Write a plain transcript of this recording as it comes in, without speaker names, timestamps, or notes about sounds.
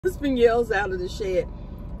Husband yells out of the shed,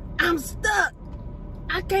 "I'm stuck.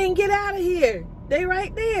 I can't get out of here. They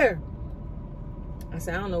right there." I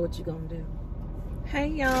said, "I don't know what you're gonna do." Hey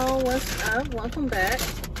y'all, what's up? Welcome back.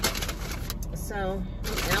 So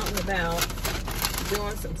I'm out and about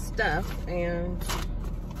doing some stuff, and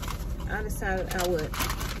I decided I would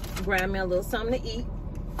grab me a little something to eat.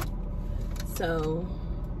 So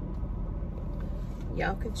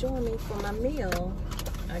y'all can join me for my meal.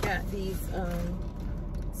 I got these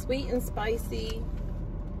sweet and spicy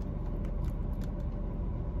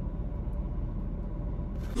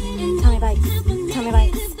TommyBites,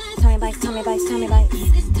 TommyBites, TommyBites, TommyBites, TommyBites, TommyBites,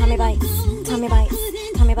 TommyBites,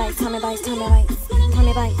 TommyBites, TommyBites, TommyBites,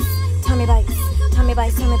 TommyBites,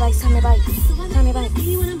 TommyBites, TommyBites, TommyBites, TommyBites, TommyBites,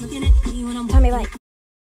 TommyBites.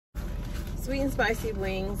 Sweet and spicy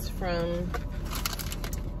wings from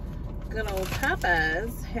good old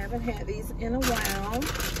Popeyes. Haven't had these in a while.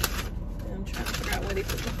 I'm trying to figure out where they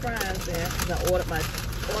put the fries at, because I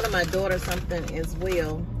ordered my daughter something as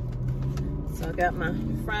well. So I got my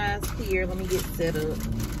fries here. Let me get set up. I'm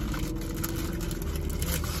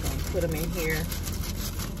just gonna put them in here.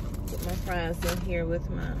 Put my fries in here with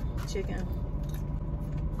my chicken.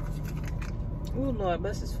 Oh Lord,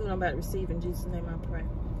 bless this food I'm about to receive in Jesus' name I pray.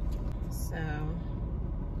 So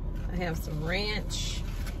I have some ranch.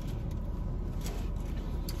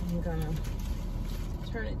 I'm gonna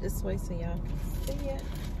turn it this way so y'all can see it.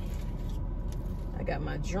 I got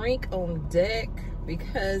my drink on deck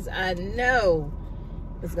because I know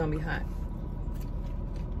it's gonna be hot.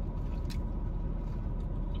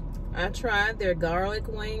 I tried their garlic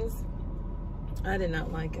wings. I did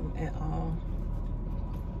not like them at all.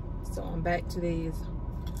 So I'm back to these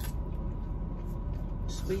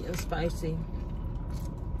sweet and spicy.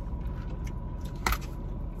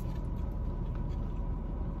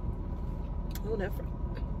 Oh, that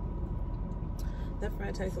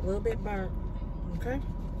fry tastes a little bit burnt. Okay.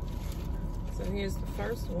 So here's the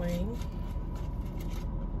first wing.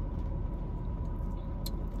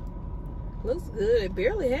 Looks good. It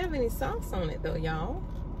barely have any sauce on it though, y'all.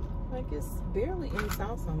 Like it's barely any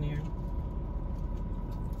sauce on there.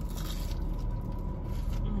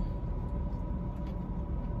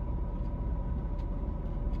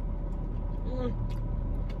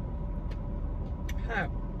 Hot.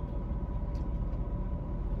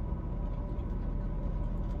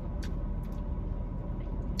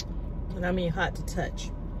 And I mean hot to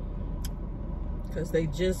touch, because they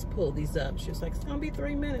just pulled these up. She was like, "It's gonna be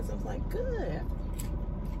 3 minutes." I was like, "Good."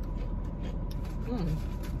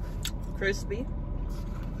 Crispy.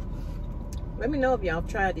 Let me know if y'all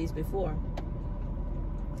tried these before.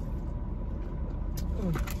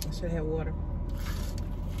 I should have water.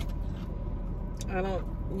 I don't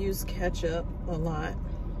use ketchup a lot.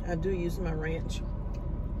 I do use my ranch.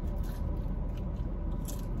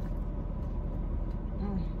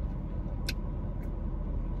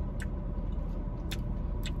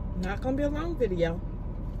 Not gonna be a long video.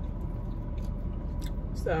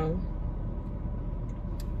 So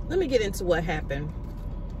let me get into what happened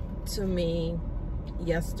to me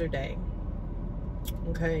yesterday.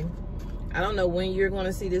 Okay, I don't know when you're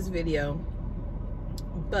gonna see this video,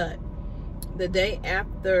 but the day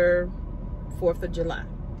after 4th of July,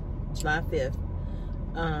 July 5th,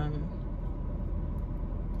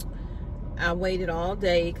 I waited all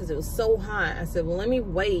day because it was so hot. I said, well, let me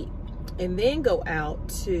wait and then go out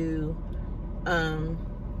to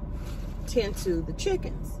tend to the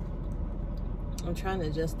chickens. I'm trying to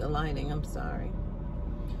adjust the lighting, I'm sorry.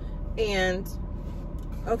 And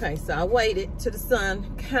okay, so I waited till the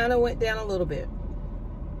sun kind of went down a little bit.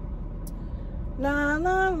 La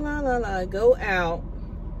la la la la, go out.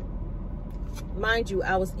 Mind you,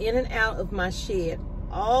 I was in and out of my shed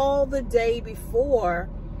all the day before,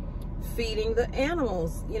 feeding the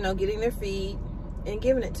animals, you know, getting their feed and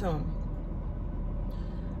giving it to them.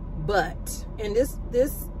 But, and this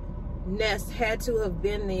nest had to have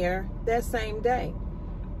been there that same day,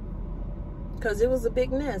 because it was a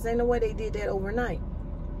big nest. Ain't no way they did that overnight.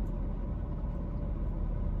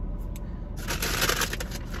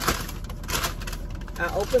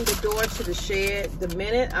 I opened the door to the shed. The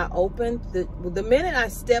minute I opened, the minute I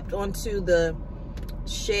stepped onto the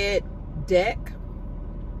shed deck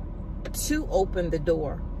to open the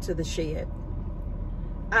door to the shed,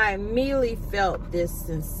 I immediately felt this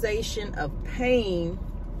sensation of pain.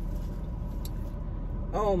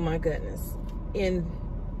 Oh my goodness.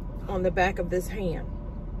 On the back of this hand.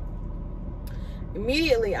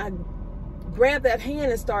 Immediately I grabbed that hand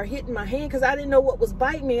and started hitting my hand, because I didn't know what was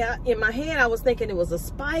biting me. In my hand I was thinking it was a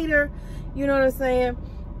spider, you know what I'm saying?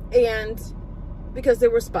 And because there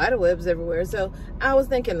were spider webs everywhere. So I was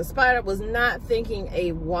thinking the spider, was not thinking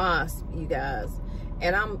a wasp, you guys.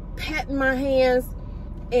 And I'm patting my hands,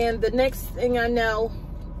 and the next thing I know,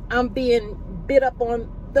 I'm being bit up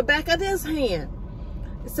on the back of this hand.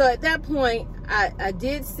 So at that point, I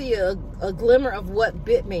did see a glimmer of what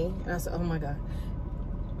bit me. And I said, oh my God.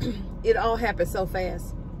 It all happened so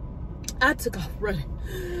fast. I took off running.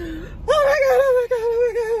 Oh my God, oh my God,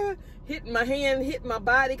 oh my God. Hitting my hand, hitting my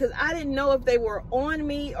body, because I didn't know if they were on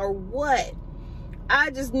me or what. I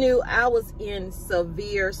just knew I was in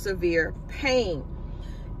severe, severe pain.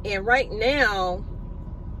 And right now,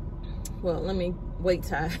 well, let me wait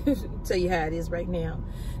till I tell you how it is right now.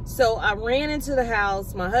 So I ran into the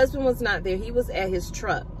house. My husband was not there. He was at his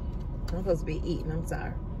truck. I'm supposed to be eating. I'm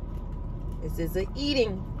sorry. This is an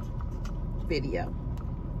eating video.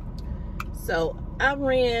 So I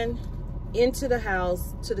ran into the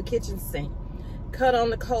house to the kitchen sink, cut on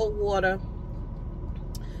the cold water.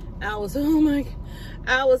 I was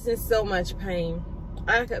in so much pain.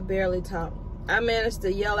 I could barely talk. I managed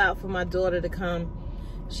to yell out for my daughter to come.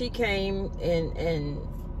 She came and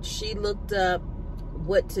she looked up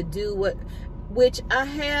what to do, which I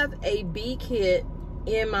have a bee kit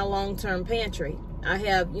in my long-term pantry. I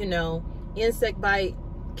have, you know, insect bite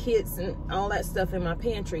kits and all that stuff in my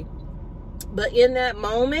pantry. But in that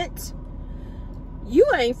moment, you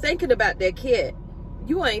ain't thinking about that kit.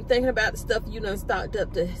 You ain't thinking about the stuff you done stocked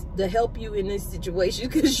up to help you in this situation,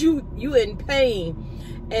 because you in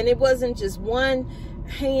pain. And it wasn't just one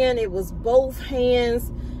hand, it was both hands.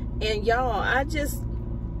 And y'all,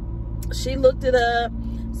 she looked it up.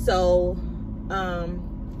 So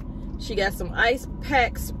she got some ice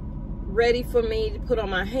packs ready for me to put on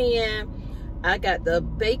my hand. I got the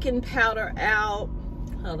baking powder out.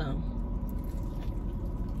 Hold on.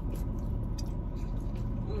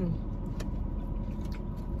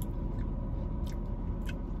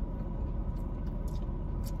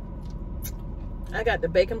 I got the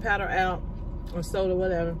baking powder out, or soda,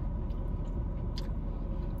 whatever.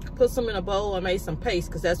 Put some in a bowl. I made some paste,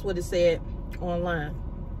 because that's what it said online.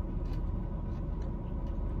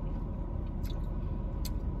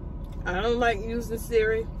 I don't like using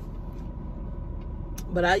Siri,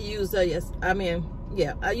 but I used her, I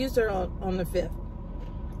used her on the 5th.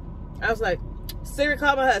 I was like, Siri,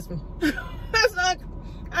 call my husband.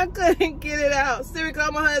 I couldn't get it out. Siri,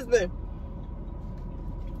 call my husband.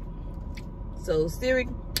 So Siri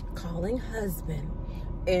calling husband,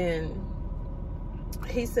 and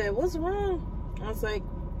he said, what's wrong? I was like,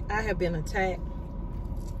 I have been attacked.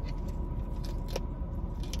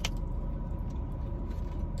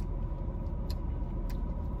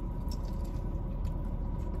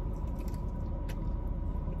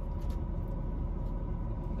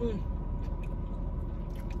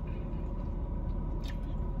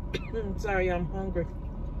 Sorry, I'm hungry.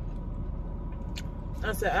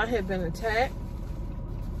 I said, I have been attacked.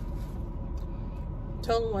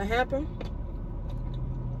 Told him what happened.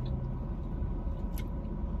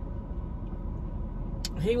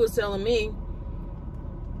 He was telling me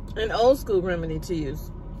an old school remedy to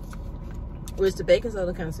use, which the baking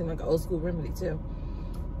soda kind of seemed like an old school remedy too.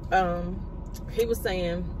 He was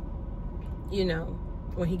saying, you know,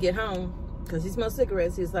 when he get home, because he smokes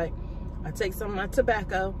cigarettes, he's like, I take some of my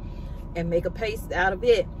tobacco and make a paste out of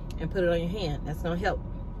it and put it on your hand. That's gonna help.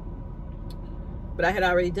 But I had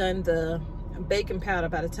already done the baking powder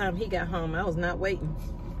by the time he got home. I was not waiting.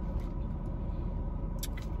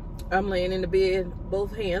 I'm laying in the bed,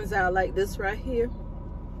 both hands out like this right here.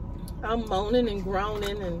 I'm moaning and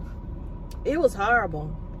groaning, and it was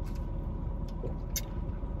horrible.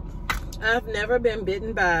 I've never been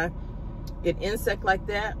bitten by an insect like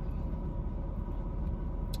that.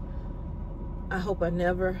 I hope I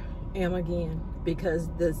never am again, because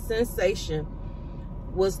the sensation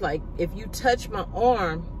was like, if you touch my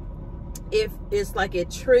arm, if it's like it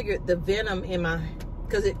triggered the venom in my,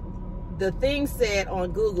 because the thing said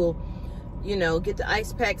on Google, you know, get the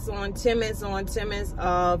ice packs on, 10 minutes on, 10 minutes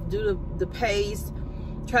off, do the paste,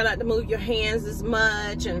 try not to move your hands as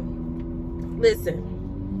much, and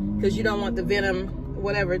listen, because you don't want the venom,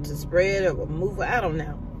 whatever, to spread or move, I don't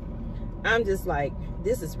know. I'm just like,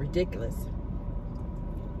 this is ridiculous.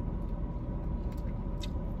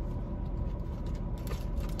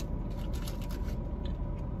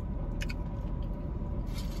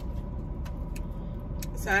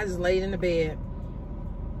 So I just laid in the bed,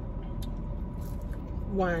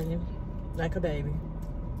 whining like a baby.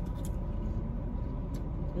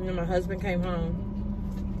 And then my husband came home,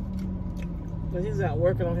 but he's out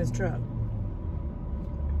working on his truck.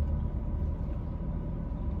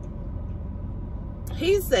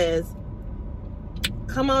 He says,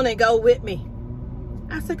 come on and go with me.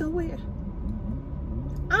 I said, go where?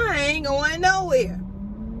 I ain't going nowhere.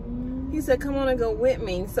 He said, come on and go with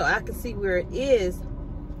me so I can see where it is.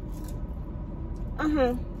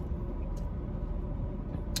 I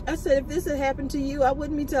said, if this had happened to you, I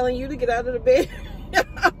wouldn't be telling you to get out of the bed.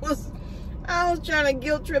 I was trying to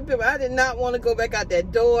guilt trip him. I did not want to go back out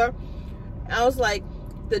that door. I was like,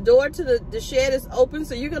 the door to the shed is open,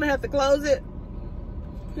 so you're going to have to close it.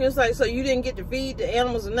 He was like, so you didn't get to feed the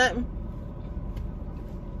animals or nothing?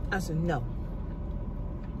 I said, no.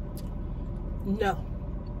 No.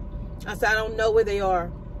 I said, I don't know where they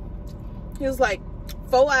are. He was like,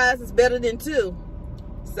 4 eyes is better than 2.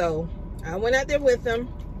 So I went out there with him.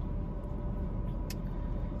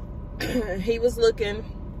 He was looking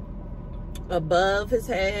above his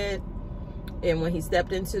head. And when he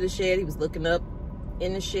stepped into the shed, he was looking up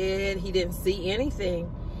in the shed. He didn't see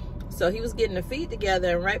anything. So he was getting the feet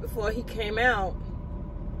together. And right before he came out,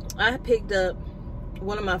 I picked up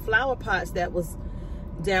one of my flower pots that was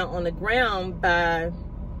down on the ground by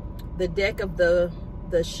the deck of the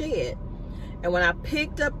shed. And when I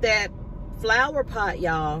picked up that flower pot,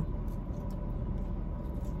 y'all,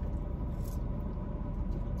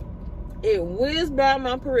 it whizzed by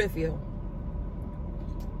my peripheral.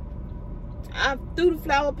 I threw the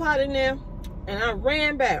flower pot in there and I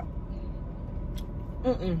ran back.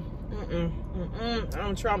 I'm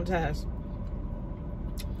traumatized.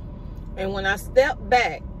 And when I stepped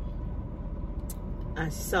back, I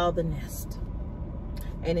saw the nest.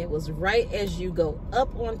 And it was right as you go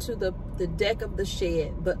up onto the deck of the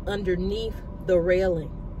shed, but underneath the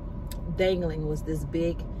railing, dangling, was this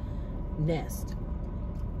big nest.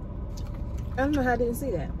 I don't know how I didn't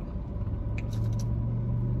see that.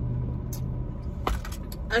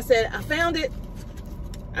 I said, I found it.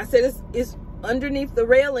 I said, it's underneath the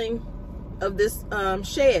railing of this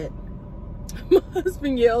shed. My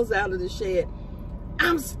husband yells out of the shed,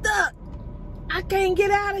 I'm stuck. I can't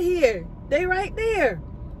get out of here. They right there.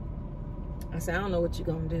 I said, I don't know what you're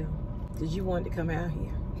going to do, because you wanted to come out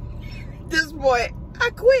here. This boy, I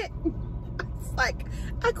quit. It's like,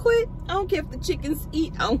 I quit. I don't care if the chickens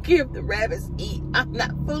eat. I don't care if the rabbits eat. I'm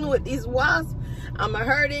not fooling with these wasps. I'm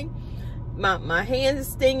hurting. My hands are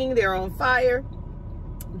stinging. They're on fire.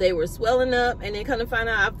 They were swelling up. And then come to find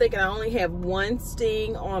out, I'm thinking I only have one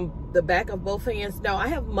sting on the back of both hands. No, I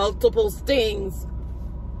have multiple stings.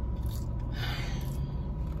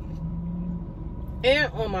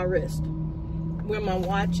 And on my wrist, where my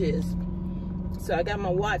watch is. So I got my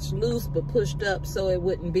watch loose but pushed up so it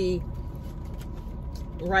wouldn't be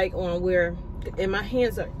right on where, and my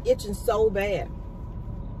hands are itching so bad.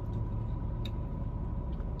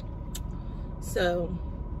 So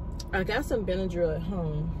I got some Benadryl at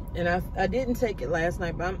home, and I didn't take it last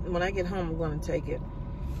night, but when I get home I'm going to take it.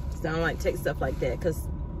 So I don't like to take stuff like that, because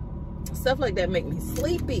stuff like that make me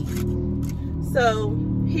sleepy. So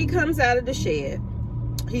he comes out of the shed.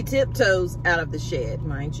 He tiptoes out of the shed,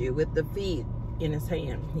 mind you, with the feet in his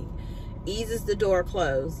hand. He eases the door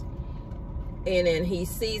closed, and then he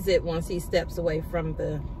sees it once he steps away from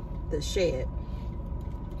the shed.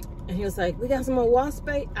 And he was like, we got some more wasp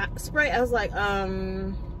spray. I was like,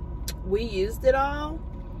 we used it all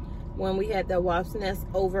when we had the wasp nest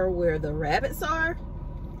over where the rabbits are.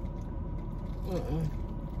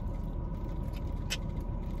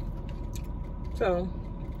 So,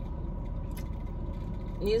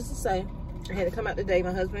 needless to say, I had to come out today.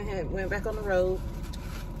 My husband went back on the road.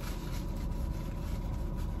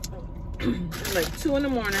 It was like 2 in the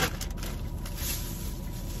morning.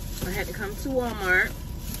 I had to come to Walmart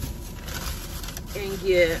and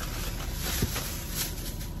get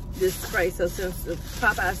this spray. So since the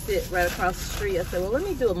Popeyes sit right across the street, I said, well, let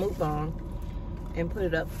me do a mukbang and put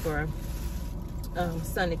it up for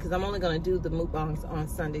Sunday, because I'm only going to do the mukbangs on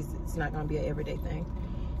Sundays. It's not going to be an everyday thing.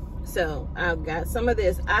 So I got some of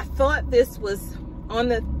this. I thought this was on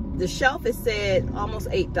the shelf. It said almost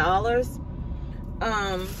 $8.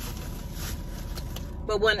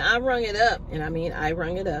 But when I rung it up, and I mean I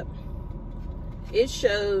rung it up, it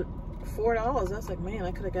showed $4. I was like, man,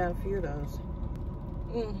 I could have got a few of those.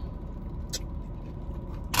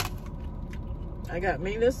 I got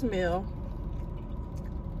me this meal,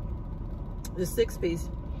 the 6-piece.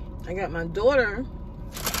 I got my daughter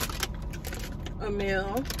a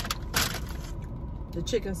meal, the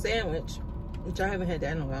chicken sandwich, which I haven't had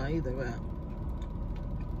that in a while either, but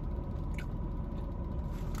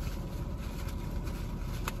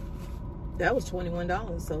that was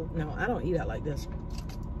 $21. So no, I don't eat out like this.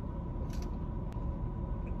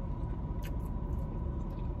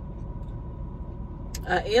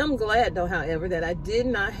 I am glad though, however, that I did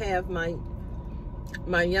not have my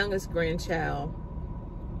youngest grandchild,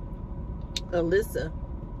 Alyssa,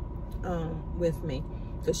 with me,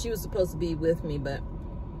 because she was supposed to be with me, but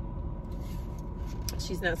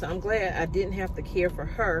she's not. So I'm glad I didn't have to care for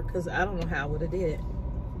her, because I don't know how I would have did it.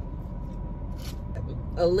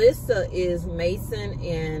 Alyssa is Mason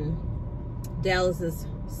and Dallas's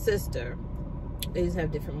sister. They just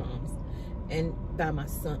have different moms. And by my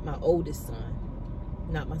son, my oldest son,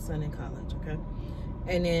 not my son in college, okay?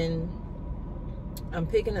 And then I'm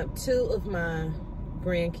picking up 2 of my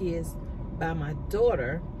grandkids by my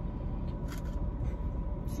daughter,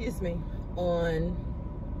 excuse me,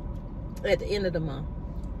 at the end of the month.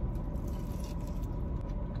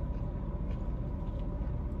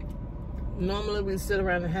 Normally we sit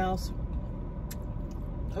around the house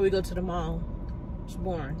or we go to the mall. It's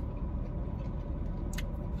boring.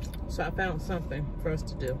 So I found something for us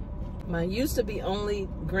to do. I used to be only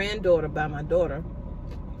granddaughter by my daughter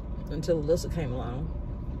until Alyssa came along.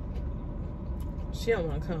 She don't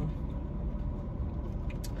want to come.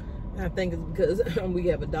 And I think it's because we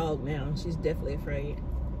have a dog now, and she's definitely afraid.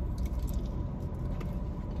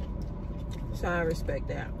 So I respect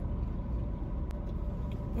that.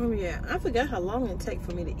 Oh yeah, I forgot how long it takes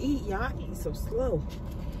for me to eat. Y'all eat so slow.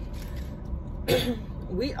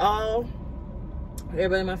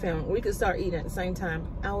 Everybody in my family, we could start eating at the same time.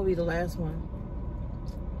 I will be the last one.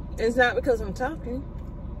 It's not because I'm talking.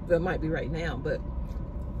 Well, it might be right now, but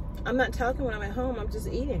I'm not talking when I'm at home. I'm just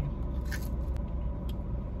eating.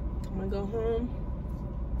 I'm gonna go home,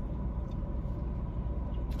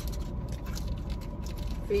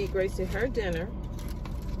 feed Gracie her dinner,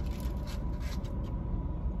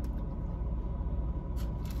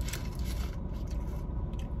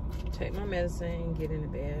 take my medicine, get into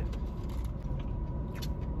bed.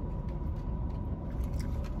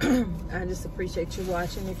 I just appreciate you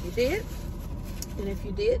watching if you did. And if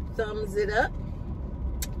you did, thumbs it up,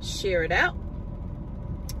 share it out,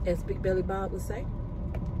 as Big Belly Bob would say.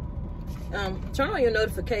 Turn on your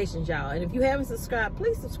notifications, y'all. And if you haven't subscribed,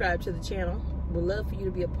 please subscribe to the channel. We'd love for you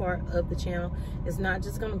to be a part of the channel. It's not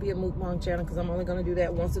just going to be a mukbang channel, because I'm only going to do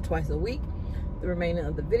that once or twice a week. The remainder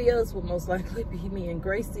of the videos will most likely be me and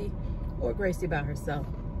Gracie, or Gracie by herself,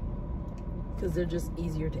 because they're just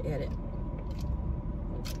easier to edit.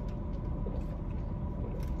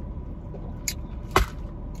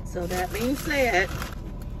 So that being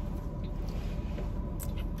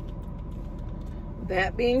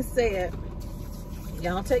said,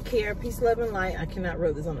 y'all take care. Peace, love, and light. I cannot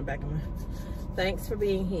write this on the back of my... Thanks for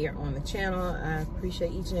being here on the channel. I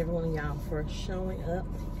appreciate each and every one of y'all for showing up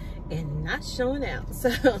and not showing out.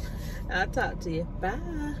 So I'll talk to you. Bye.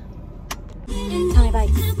 Tommy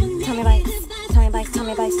Bites, Tommy Bites, Tommy Bites,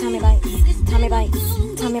 Tommy Bites, Tommy Bites, Tommy Bites,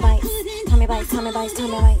 Tommy Bites, Tommy Bites, Tommy Bites, Tommy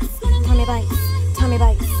Bites, Tommy Bites, Tommy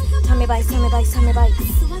Bites, Tommy Bites, Tommy Bites, Tommy Bites,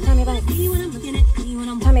 Tommy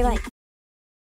Bites, Tommy Bites.